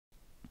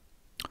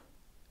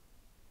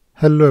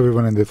Hello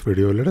everyone, in this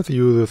video let us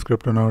use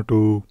ScriptRunner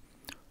to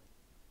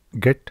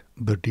get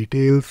the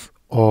details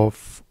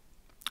of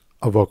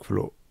a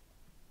workflow.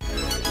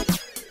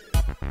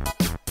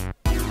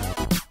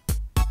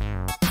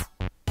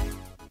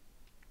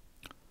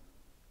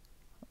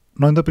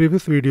 Now in the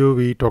previous video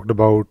we talked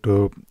about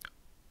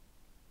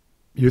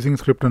using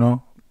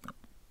ScriptRunner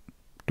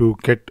to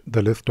get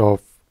the list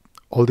of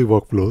all the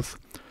workflows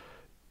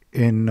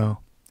in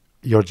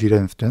your Jira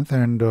instance,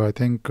 and I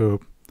think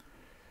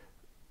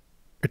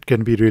it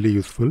can be really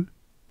useful.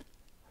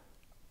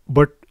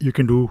 But you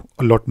can do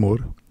a lot more.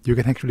 You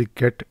can actually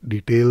get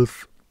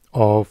details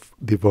of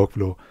the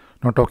workflow.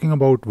 Now talking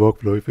about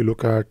workflow, if you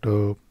look at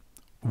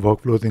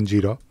workflows in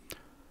Jira,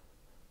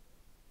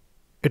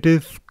 it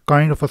is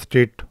kind of a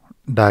state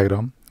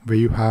diagram where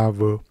you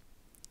have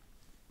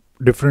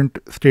different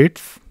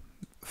states.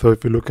 So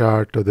if you look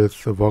at this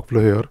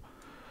workflow here,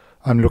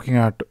 I'm looking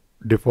at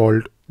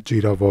default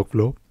Jira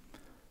workflow.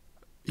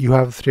 You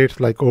have states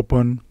like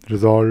open,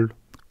 resolved,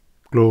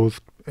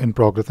 closed, in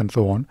progress, and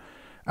so on.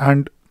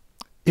 And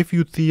if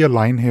you see a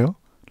line here,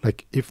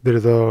 like if there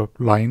is a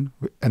line,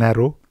 an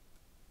arrow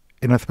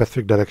in a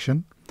specific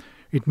direction,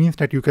 it means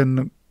that you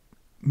can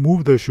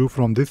move the issue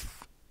from this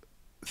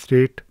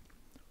state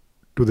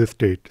to this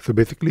state. So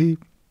basically,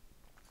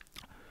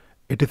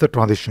 it is a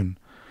transition.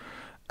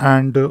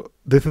 And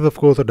this is of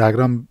course a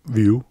diagram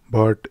view,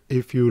 but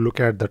if you look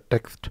at the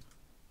text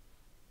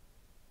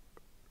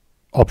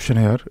option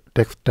here,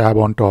 text tab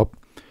on top,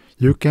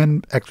 you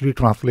can actually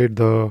translate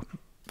the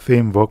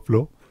same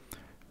workflow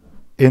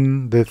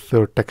in this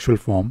textual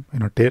form,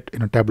 in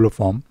a tabular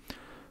form.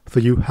 So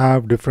you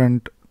have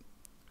different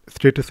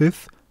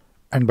statuses.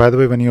 And by the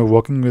way, when you're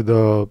working with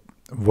a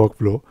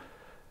workflow,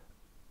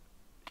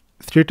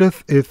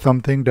 status is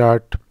something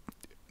that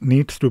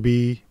needs to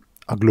be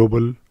a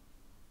globally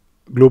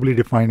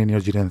defined in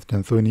your Jira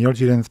instance. So in your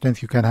Jira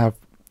instance, you can have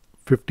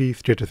 50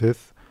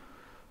 statuses,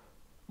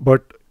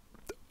 but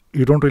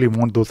you don't really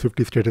want those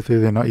 50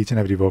 statuses in each and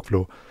every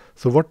workflow.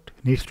 So what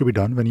needs to be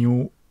done when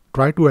you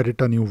try to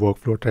edit a new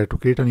workflow, try to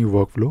create a new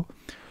workflow,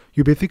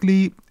 you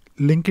basically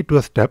link it to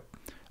a step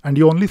and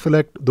you only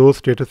select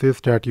those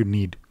statuses that you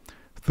need.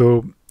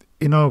 So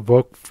in a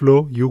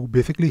workflow, you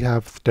basically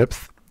have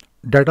steps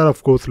that are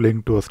of course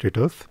linked to a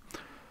status.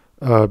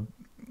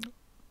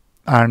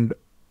 And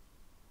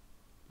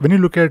when you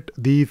look at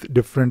these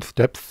different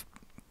steps,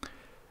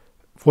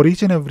 for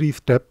each and every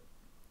step,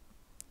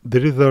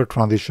 there is a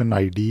transition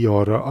ID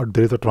or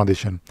there is a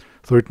transition.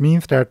 So it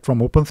means that from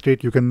open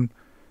state, you can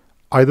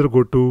either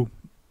go to,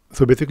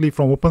 so basically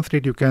from open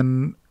state, you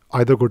can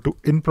either go to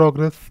in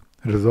progress,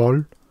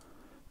 resolved,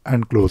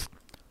 and closed.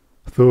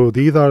 So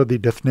these are the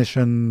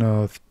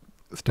destination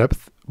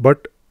steps,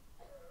 but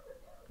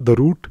the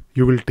route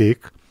you will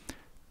take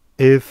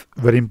is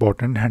very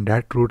important, and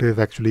that route is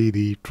actually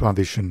the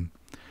transition.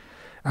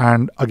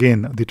 And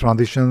again, the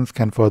transitions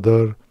can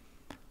further,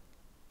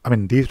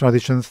 these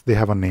transitions, they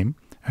have a name.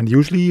 And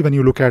usually when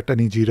you look at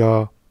any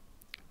Jira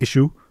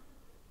issue,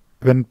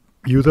 when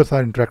users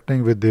are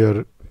interacting with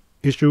their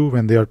issue,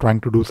 when they are trying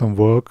to do some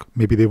work,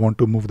 maybe they want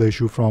to move the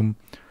issue from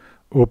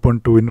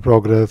open to in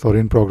progress or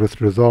in progress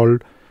to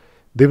resolved,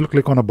 they will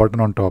click on a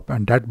button on top,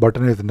 and that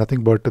button is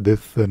nothing but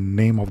this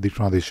name of the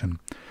transition.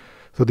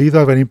 So these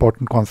are very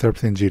important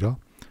concepts in Jira,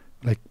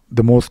 like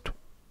the most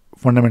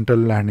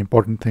fundamental and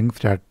important things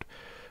that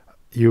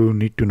you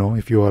need to know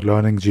if you are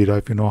learning Jira,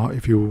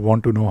 if you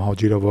want to know how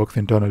Jira works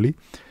internally.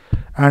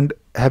 And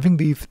having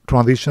these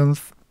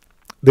transitions,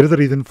 there is a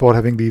reason for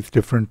having these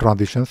different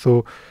transitions.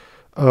 So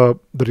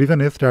the reason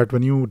is that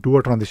when you do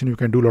a transition, you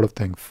can do a lot of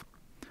things.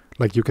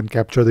 Like you can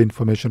capture the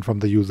information from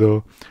the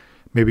user.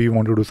 Maybe you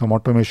want to do some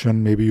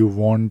automation. Maybe you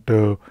want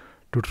to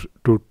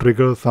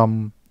trigger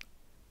some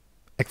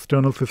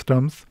external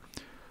systems.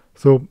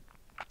 So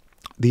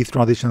these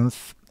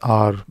transitions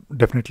are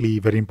definitely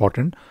very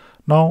important.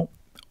 Now,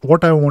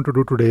 what I want to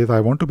do today is I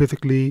want to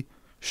basically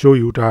show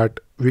you that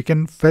we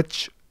can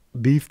fetch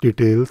these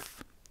details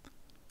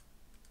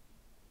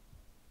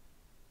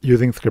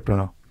using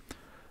ScriptRunner.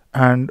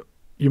 And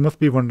you must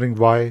be wondering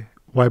why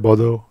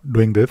bother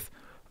doing this?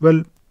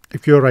 Well,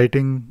 if you're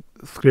writing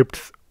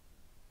scripts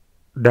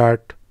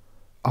that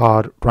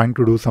are trying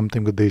to do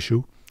something with the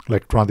issue,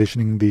 like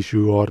transitioning the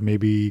issue, or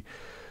maybe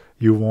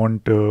you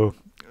want to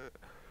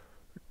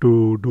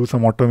do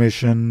some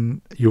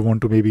automation, you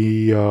want to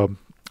maybe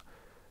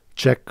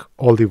check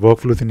all the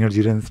workflows in your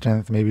Jira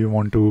instance, maybe you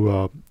want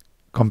to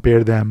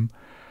compare them.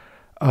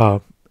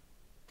 You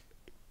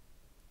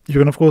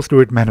can of course do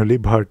it manually,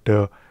 but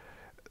there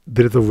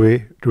is a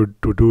way to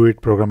do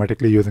it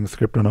programmatically using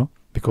ScriptRunner,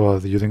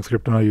 because using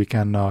ScriptRunner you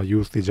can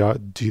use the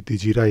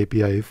Jira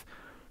APIs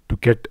to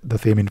get the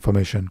same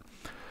information.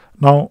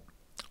 Now,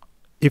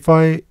 if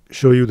I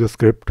show you the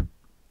script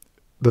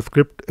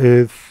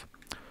is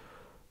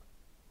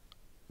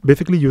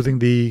basically using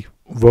the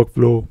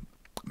workflow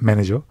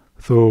manager.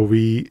 So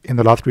in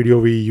the last video,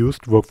 we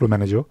used workflow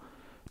manager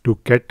to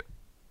get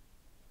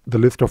the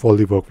list of all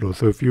the workflows.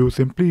 So if you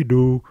simply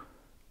do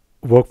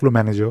workflow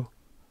manager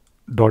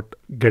dot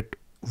get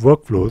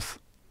workflows,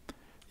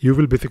 you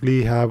will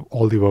basically have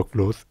all the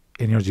workflows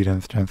in your Jira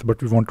instance,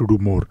 but we want to do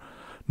more.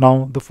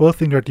 Now, the first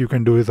thing that you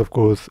can do is, of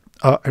course,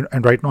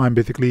 and right now I'm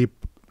basically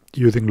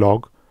using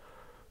log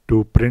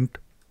to print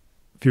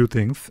few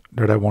things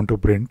that I want to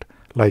print.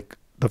 Like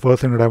the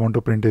first thing that I want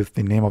to print is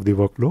the name of the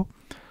workflow.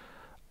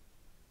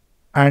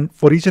 And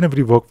for each and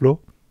every workflow,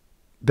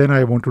 then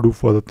I want to do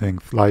further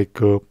things like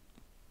for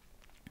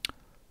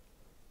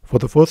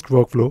the first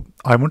workflow,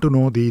 I want to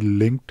know the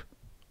linked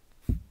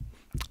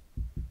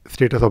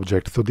status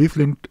objects. So these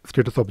linked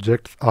status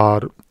objects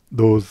are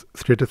those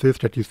statuses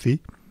that you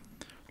see.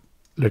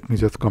 Let me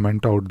just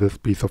comment out this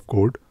piece of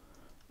code.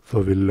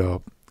 So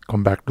we'll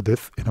come back to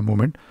this in a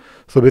moment.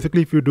 So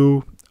basically, if you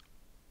do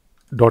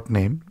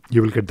 .name,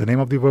 you will get the name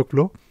of the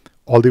workflow,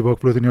 all the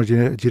workflows in your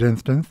Jira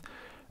instance.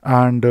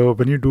 And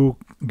when you do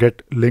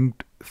get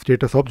linked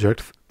status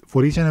objects,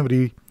 for each and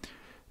every,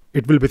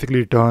 it will basically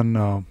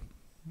return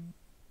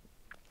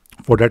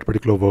for that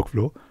particular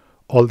workflow,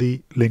 all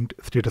the linked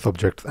status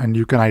objects, and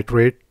you can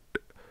iterate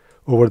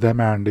over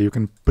them and you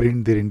can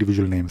print their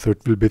individual names. So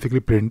it will basically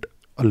print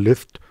a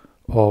list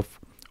of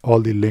all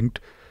the linked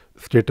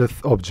status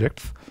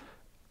objects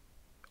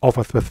of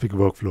a specific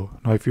workflow.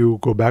 Now, if you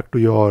go back to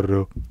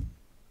your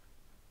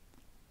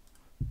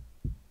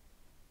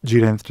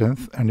Jira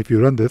instance, and if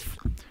you run this,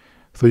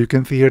 so you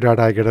can see here that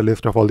I get a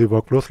list of all the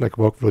workflows like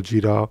workflow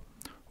Jira,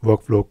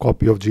 workflow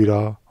copy of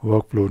Jira,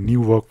 workflow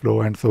new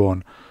workflow, and so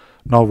on.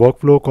 Now,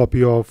 workflow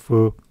copy of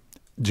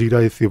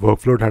Jira is the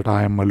workflow that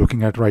I am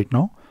looking at right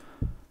now.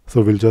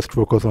 So we'll just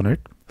focus on it.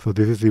 So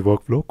this is the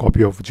workflow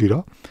copy of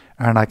Jira,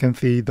 and I can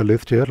see the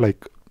list here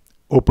like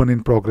open,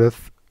 in progress,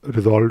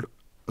 resolved,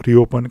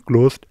 reopen,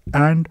 closed,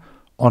 and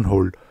on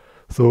hold.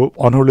 So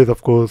on hold is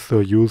of course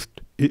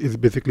is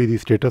basically the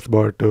status,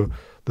 but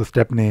the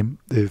step name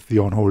is the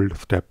on hold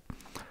step.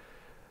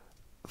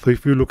 So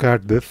if you look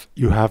at this,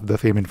 you have the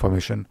same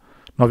information.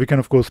 Now we can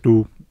of course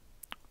do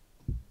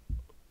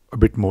a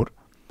bit more.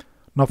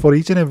 Now for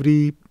each and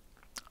every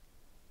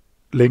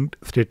linked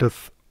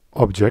status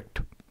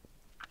object,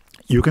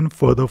 you can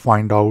further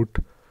find out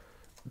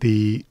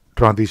the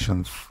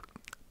transitions.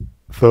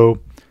 So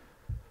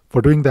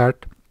for doing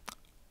that,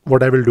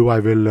 what I will do, I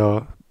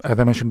will, as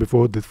I mentioned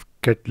before, this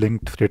get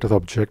linked status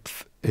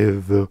objects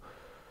is a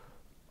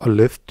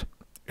list.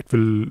 It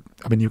will,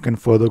 you can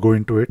further go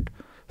into it.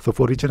 So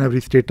for each and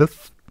every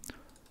status,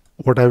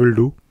 what I will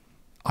do,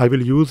 I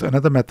will use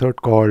another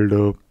method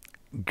called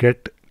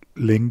get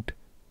linked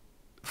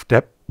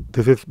step.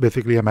 This is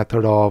basically a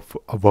method of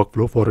a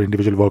workflow for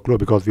individual workflow,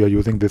 because we are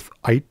using this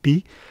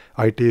IT.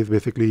 IT is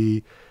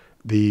basically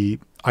the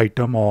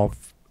item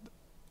of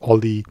all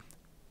the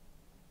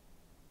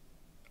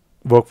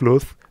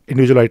workflows,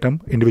 individual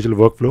item, individual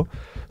workflow.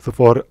 So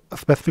for a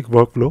specific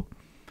workflow,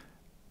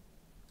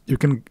 you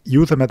can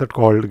use a method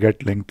called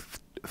get linked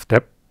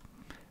step.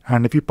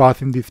 And if you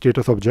pass in the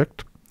status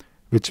object,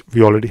 which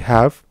we already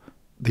have,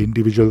 the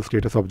individual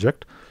status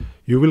object,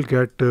 you will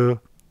get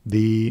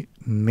the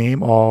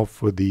name of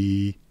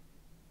the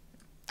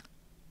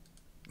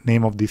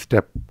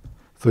step.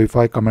 So if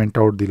I comment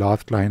out the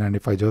last line and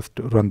if I just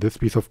run this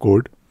piece of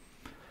code,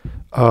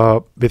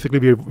 basically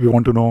we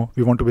want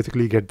to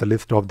basically get the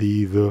list of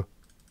these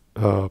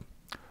or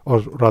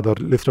rather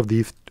list of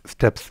these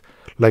steps.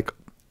 Like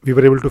we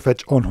were able to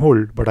fetch on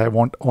hold, but I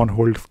want on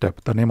hold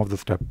step, the name of the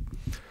step.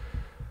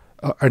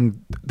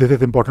 And this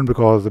is important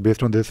because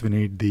based on this we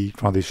need the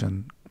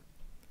transition.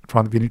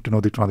 We need to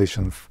know the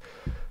transitions,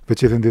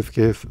 which is in this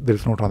case there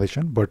is no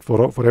transition, but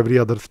for every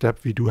other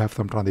step we do have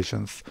some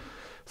transitions.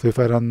 So if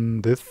I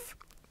run this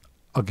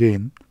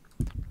again,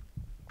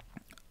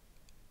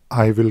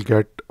 I will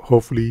get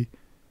hopefully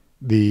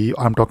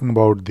I'm talking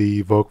about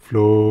the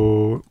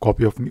workflow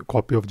copy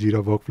of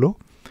Jira workflow,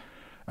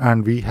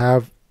 and we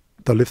have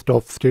the list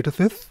of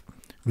statuses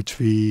which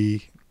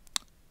we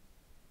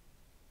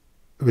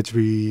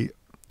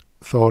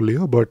saw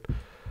earlier, but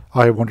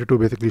I wanted to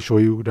basically show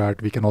you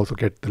that we can also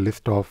get the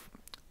list of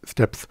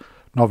steps.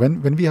 Now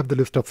when we have the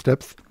list of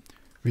steps,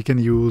 we can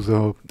use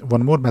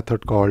one more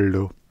method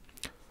called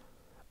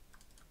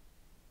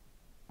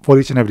for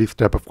each and every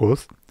step, of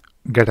course,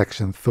 get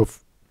actions. So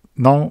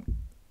now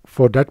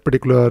for that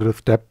particular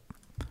step,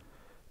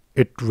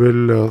 it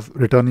will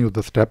return you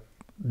the step,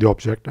 the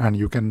object, and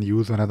you can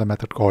use another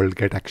method called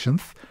get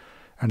actions.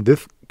 And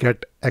this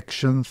get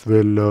actions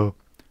will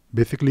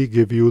basically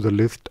give you the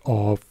list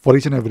of, for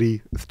each and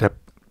every step,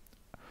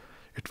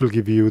 it will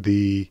give you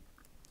the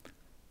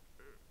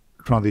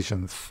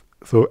transitions.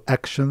 So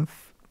actions,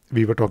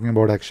 we were talking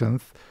about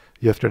actions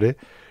yesterday,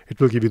 it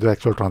will give you the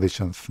actual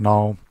transitions.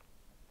 Now,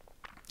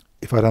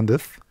 if I run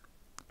this,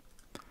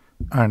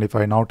 and if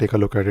I now take a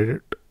look at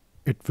it,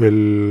 it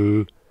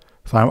will,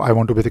 so I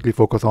want to basically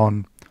focus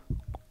on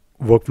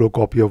workflow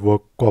copy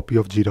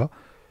of Jira.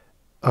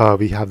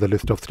 We have the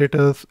list of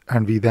status,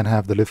 and we then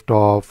have the list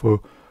of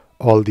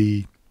all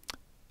the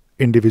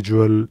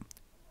individual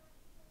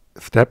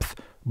steps.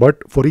 But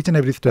for each and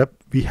every step,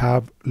 we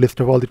have list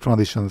of all the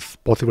transitions,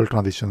 possible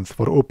transitions.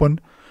 For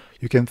open,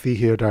 you can see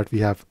here that we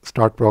have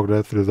start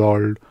progress,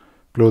 resolved,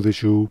 close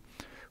issue.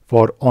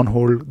 For on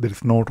hold, there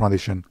is no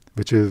transition,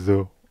 which is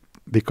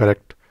the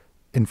correct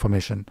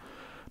information.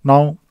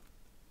 Now,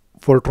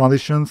 for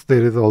transitions,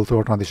 there is also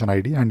a transition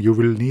ID, and you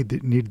will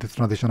need this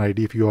transition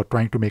ID if you are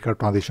trying to make a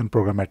transition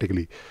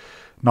programmatically.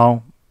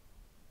 Now,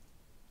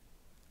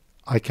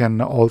 I can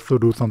also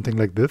do something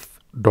like this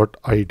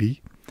 .id,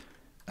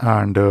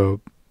 and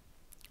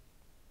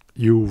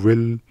you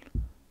will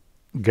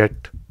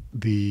get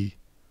the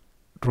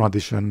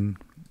transition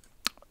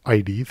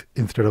IDs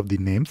instead of the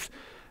names.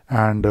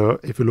 And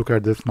if you look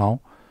at this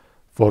now,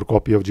 for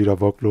copy of Jira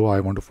Workflow, I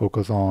want to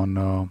focus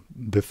on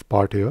this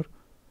part here.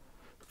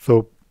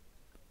 So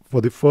for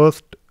the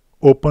first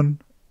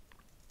open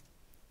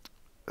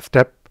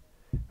step,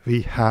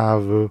 we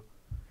have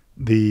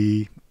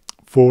the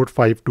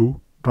 452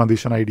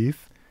 transition IDs,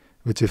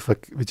 which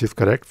is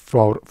correct.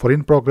 For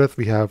in progress,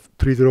 we have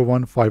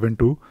 301, 5 and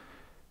 2.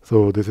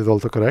 So this is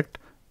also correct,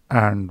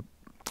 and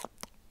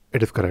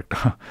it is correct.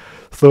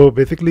 So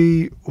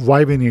basically,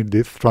 why we need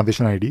this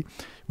transition ID?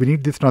 We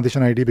need this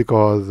transition ID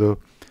because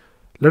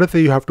let us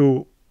say you have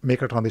to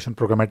make a transition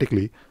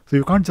programmatically. So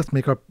you can't just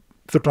make a,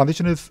 so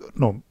transition is,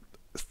 no,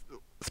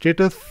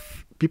 status,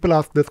 people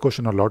ask this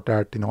question a lot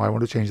that, I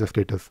want to change the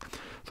status.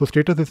 So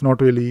status is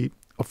not really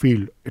a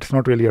field. It's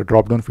not really a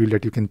drop-down field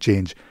that you can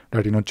change,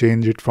 that,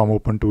 change it from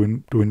open to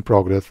in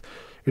progress.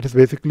 It is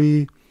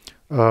basically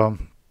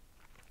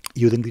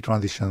using the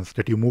transitions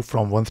that you move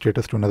from one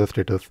status to another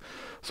status.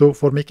 So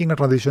for making a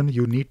transition,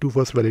 you need to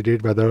first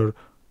validate whether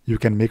you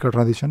can make a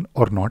transition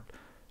or not,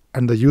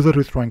 and the user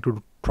who is trying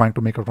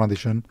to make a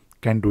transition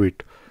can do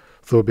it.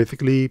 So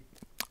basically,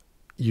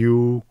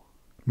 you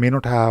may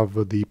not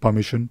have the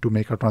permission to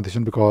make a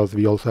transition because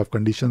we also have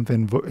conditions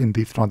in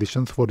these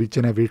transitions. For each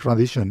and every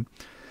transition,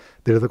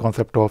 there is a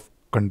concept of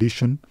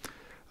condition.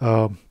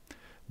 There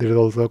is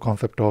also a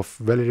concept of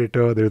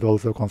validator. There is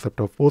also a concept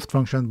of post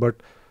function.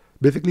 But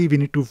basically, we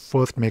need to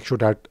first make sure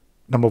that,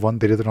 number one,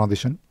 there is a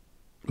transition.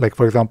 Like,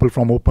 for example,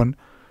 from open,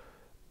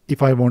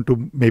 if I want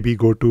to maybe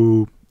go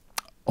to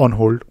on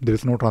hold, there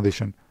is no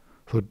transition.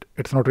 So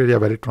it's not really a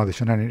valid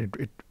transition,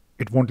 and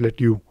it won't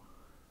let you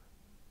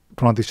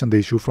transition the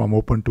issue from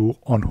open to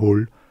on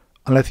hold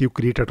unless you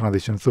create a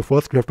transition. So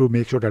first, we have to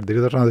make sure that there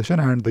is a transition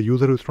and the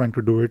user who is trying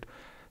to do it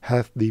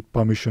has the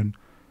permission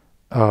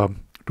to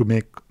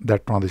make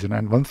that transition.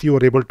 And once you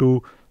are able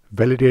to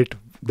validate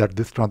that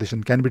this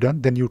transition can be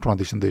done, then you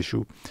transition the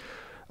issue.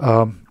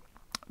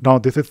 Now,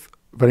 this is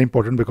very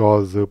important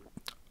because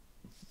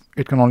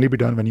it can only be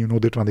done when you know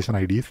the transition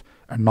IDs,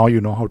 and now you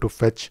know how to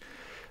fetch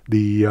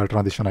the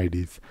transition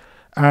IDs.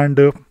 And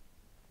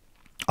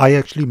I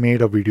actually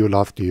made a video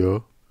last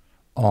year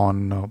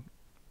on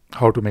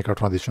how to make a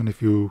transition.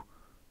 If you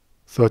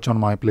search on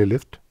my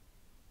playlist,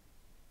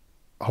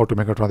 how to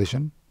make a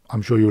transition,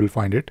 I'm sure you will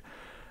find it.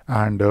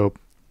 And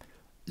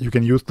you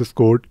can use this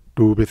code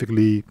to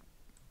basically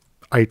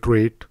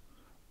iterate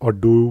or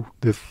do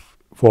this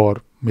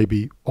for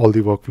maybe all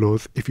the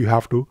workflows if you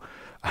have to.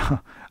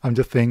 I'm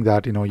just saying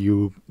that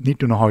you need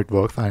to know how it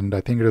works, and I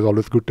think it is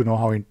always good to know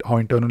how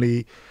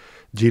internally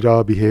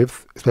Jira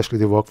behaves, especially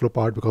the workflow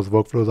part, because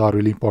workflows are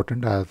really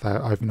important, as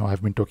I've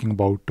been talking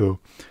about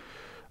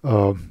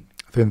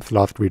since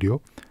last video.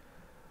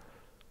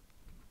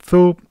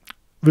 So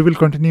we will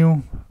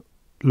continue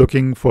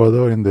looking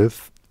further in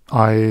this.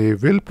 I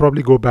will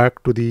probably go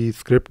back to the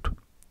script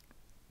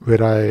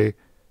where I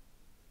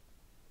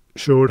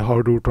showed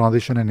how to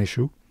transition an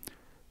issue.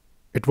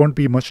 It won't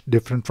be much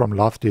different from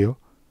last year,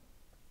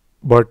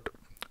 but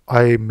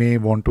I may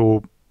want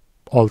to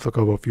also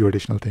cover a few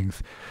additional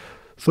things.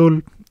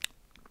 So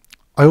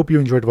I hope you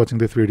enjoyed watching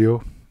this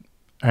video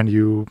and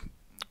you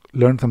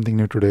learned something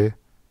new today.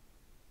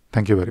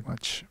 Thank you very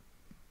much.